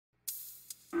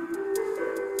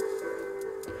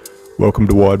Welcome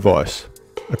to Why Advice,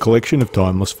 a collection of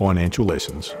timeless financial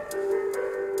lessons.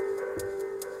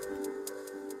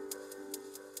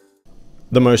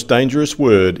 The most dangerous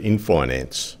word in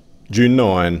finance, June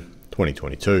 9,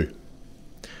 2022.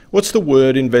 What's the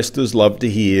word investors love to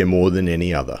hear more than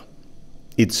any other?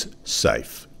 It's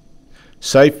safe.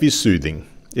 Safe is soothing.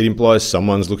 It implies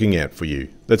someone's looking out for you,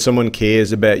 that someone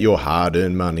cares about your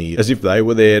hard-earned money as if they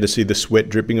were there to see the sweat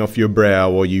dripping off your brow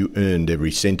while you earned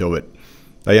every cent of it.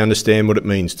 They understand what it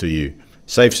means to you.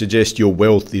 Safe suggests your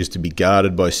wealth is to be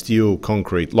guarded by steel,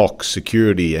 concrete, locks,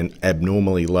 security, and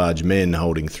abnormally large men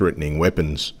holding threatening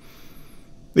weapons.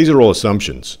 These are all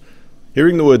assumptions.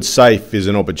 Hearing the word safe is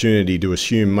an opportunity to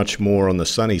assume much more on the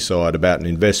sunny side about an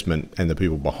investment and the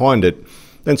people behind it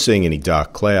than seeing any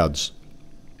dark clouds.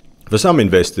 For some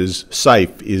investors,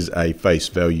 safe is a face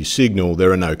value signal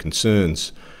there are no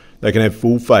concerns. They can have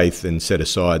full faith and set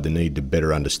aside the need to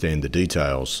better understand the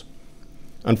details.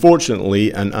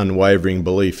 Unfortunately, an unwavering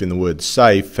belief in the word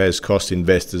safe has cost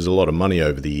investors a lot of money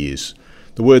over the years.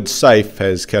 The word safe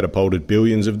has catapulted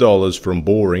billions of dollars from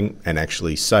boring and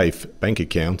actually safe bank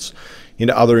accounts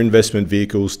into other investment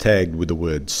vehicles tagged with the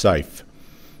word safe.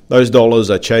 Those dollars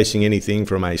are chasing anything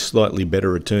from a slightly better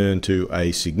return to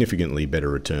a significantly better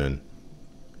return,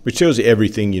 which tells you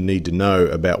everything you need to know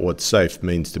about what safe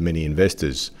means to many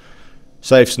investors.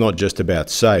 Safe's not just about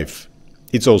safe,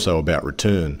 it's also about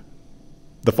return.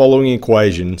 The following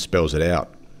equation spells it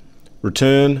out.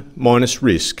 Return minus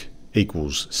risk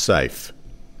equals safe.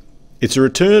 It's a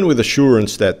return with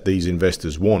assurance that these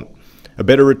investors want, a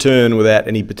better return without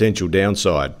any potential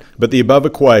downside, but the above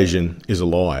equation is a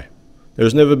lie. There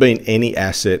has never been any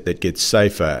asset that gets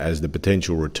safer as the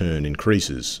potential return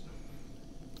increases.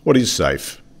 What is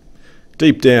safe?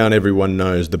 Deep down, everyone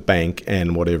knows the bank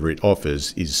and whatever it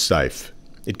offers is safe.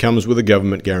 It comes with a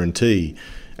government guarantee,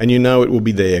 and you know it will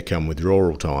be there come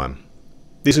withdrawal time.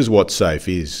 This is what safe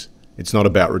is. It's not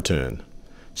about return.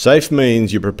 Safe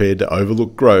means you're prepared to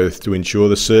overlook growth to ensure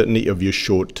the certainty of your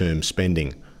short-term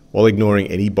spending, while ignoring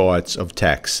any bites of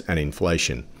tax and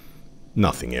inflation.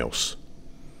 Nothing else.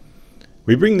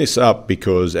 We bring this up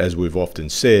because, as we've often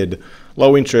said,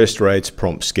 low interest rates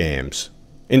prompt scams.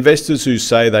 Investors who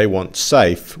say they want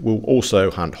safe will also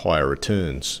hunt higher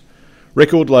returns.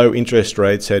 Record low interest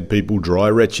rates had people dry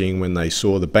retching when they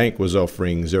saw the bank was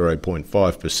offering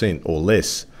 0.5% or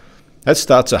less. That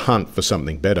starts a hunt for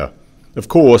something better. Of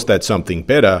course, that something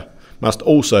better must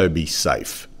also be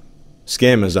safe.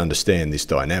 Scammers understand this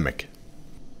dynamic.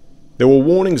 There were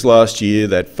warnings last year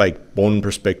that fake bond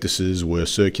prospectuses were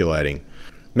circulating.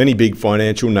 Many big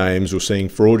financial names were seeing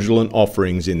fraudulent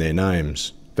offerings in their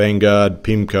names. Vanguard,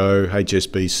 PIMCO,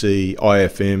 HSBC,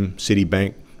 IFM,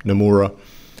 Citibank, Nomura.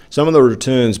 Some of the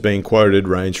returns being quoted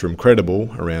range from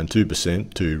credible, around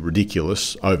 2%, to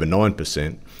ridiculous, over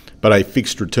 9%, but a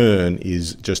fixed return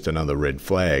is just another red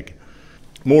flag.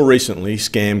 More recently,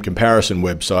 scam comparison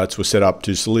websites were set up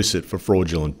to solicit for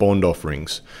fraudulent bond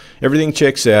offerings. Everything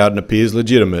checks out and appears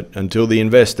legitimate until the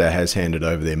investor has handed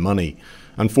over their money.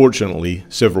 Unfortunately,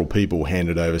 several people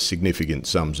handed over significant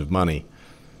sums of money.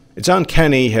 It's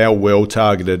uncanny how well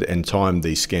targeted and timed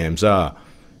these scams are.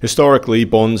 Historically,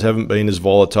 bonds haven't been as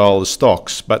volatile as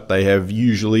stocks, but they have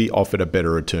usually offered a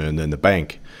better return than the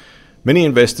bank. Many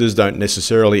investors don't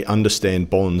necessarily understand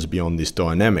bonds beyond this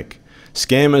dynamic.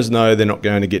 Scammers know they're not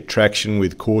going to get traction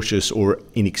with cautious or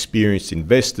inexperienced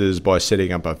investors by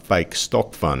setting up a fake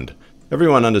stock fund.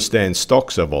 Everyone understands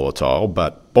stocks are volatile,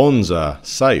 but bonds are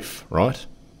safe, right?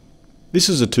 This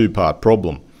is a two-part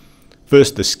problem.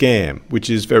 First, the scam, which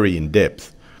is very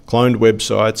in-depth. Cloned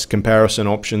websites, comparison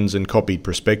options, and copied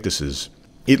prospectuses.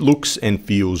 It looks and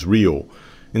feels real.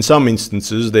 In some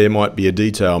instances, there might be a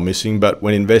detail missing, but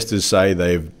when investors say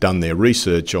they've done their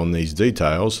research on these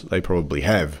details, they probably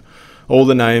have. All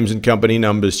the names and company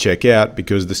numbers check out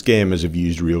because the scammers have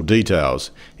used real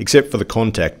details, except for the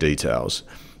contact details.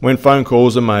 When phone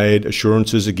calls are made,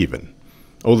 assurances are given.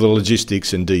 All the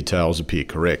logistics and details appear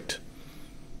correct.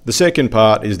 The second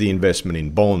part is the investment in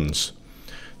bonds.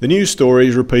 The news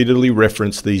stories repeatedly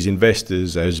reference these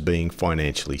investors as being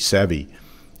financially savvy.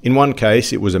 In one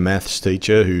case, it was a maths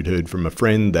teacher who'd heard from a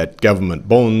friend that government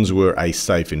bonds were a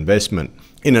safe investment.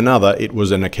 In another, it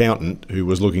was an accountant who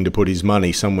was looking to put his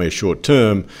money somewhere short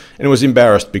term and was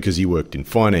embarrassed because he worked in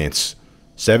finance.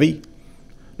 Savvy?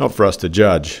 Not for us to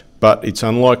judge, but it's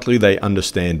unlikely they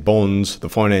understand bonds, the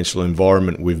financial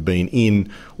environment we've been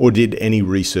in, or did any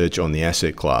research on the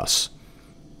asset class.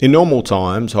 In normal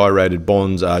times, high-rated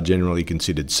bonds are generally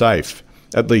considered safe,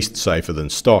 at least safer than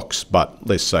stocks, but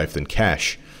less safe than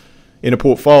cash. In a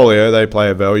portfolio, they play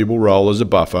a valuable role as a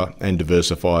buffer and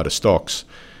diversifier to stocks.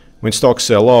 When stocks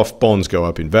sell off, bonds go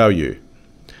up in value.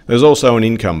 There's also an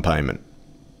income payment.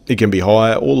 It can be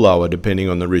higher or lower depending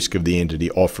on the risk of the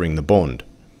entity offering the bond.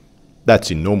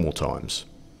 That's in normal times.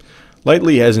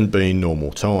 Lately hasn't been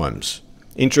normal times.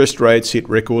 Interest rates hit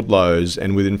record lows,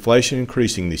 and with inflation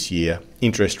increasing this year,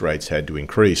 interest rates had to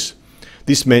increase.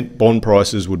 This meant bond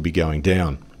prices would be going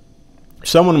down. If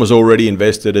someone was already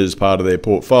invested as part of their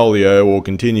portfolio or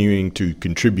continuing to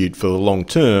contribute for the long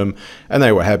term, and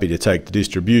they were happy to take the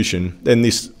distribution, then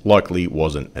this likely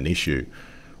wasn't an issue.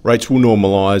 Rates will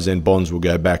normalise and bonds will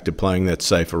go back to playing that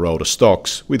safer role to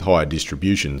stocks with higher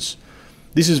distributions.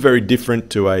 This is very different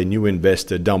to a new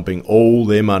investor dumping all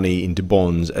their money into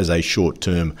bonds as a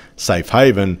short-term safe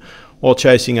haven while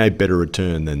chasing a better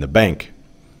return than the bank.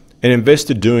 An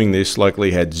investor doing this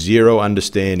likely had zero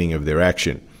understanding of their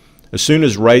action. As soon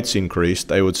as rates increased,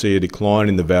 they would see a decline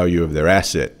in the value of their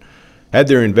asset. Had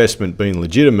their investment been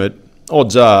legitimate,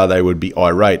 odds are they would be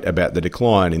irate about the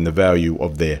decline in the value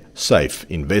of their safe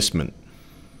investment.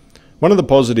 One of the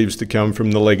positives to come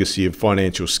from the legacy of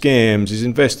financial scams is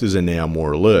investors are now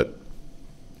more alert.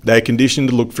 They are conditioned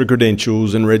to look for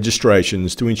credentials and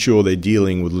registrations to ensure they're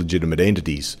dealing with legitimate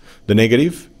entities. The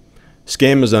negative?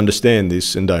 Scammers understand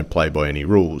this and don't play by any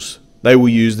rules. They will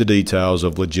use the details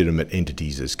of legitimate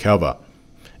entities as cover.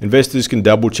 Investors can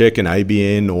double check an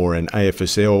ABN or an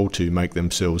AFSL to make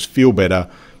themselves feel better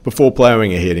before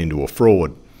ploughing ahead into a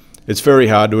fraud. It's very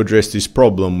hard to address this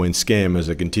problem when scammers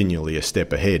are continually a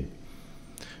step ahead.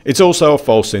 It's also a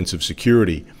false sense of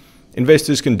security.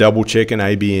 Investors can double check an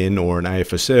ABN or an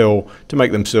AFSL to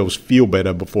make themselves feel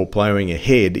better before ploughing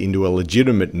ahead into a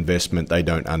legitimate investment they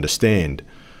don't understand.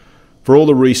 For all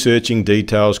the researching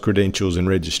details, credentials and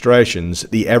registrations,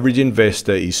 the average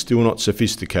investor is still not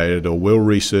sophisticated or well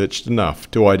researched enough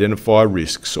to identify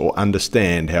risks or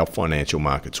understand how financial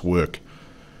markets work.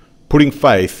 Putting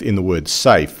faith in the word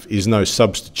safe is no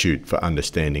substitute for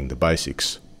understanding the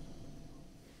basics.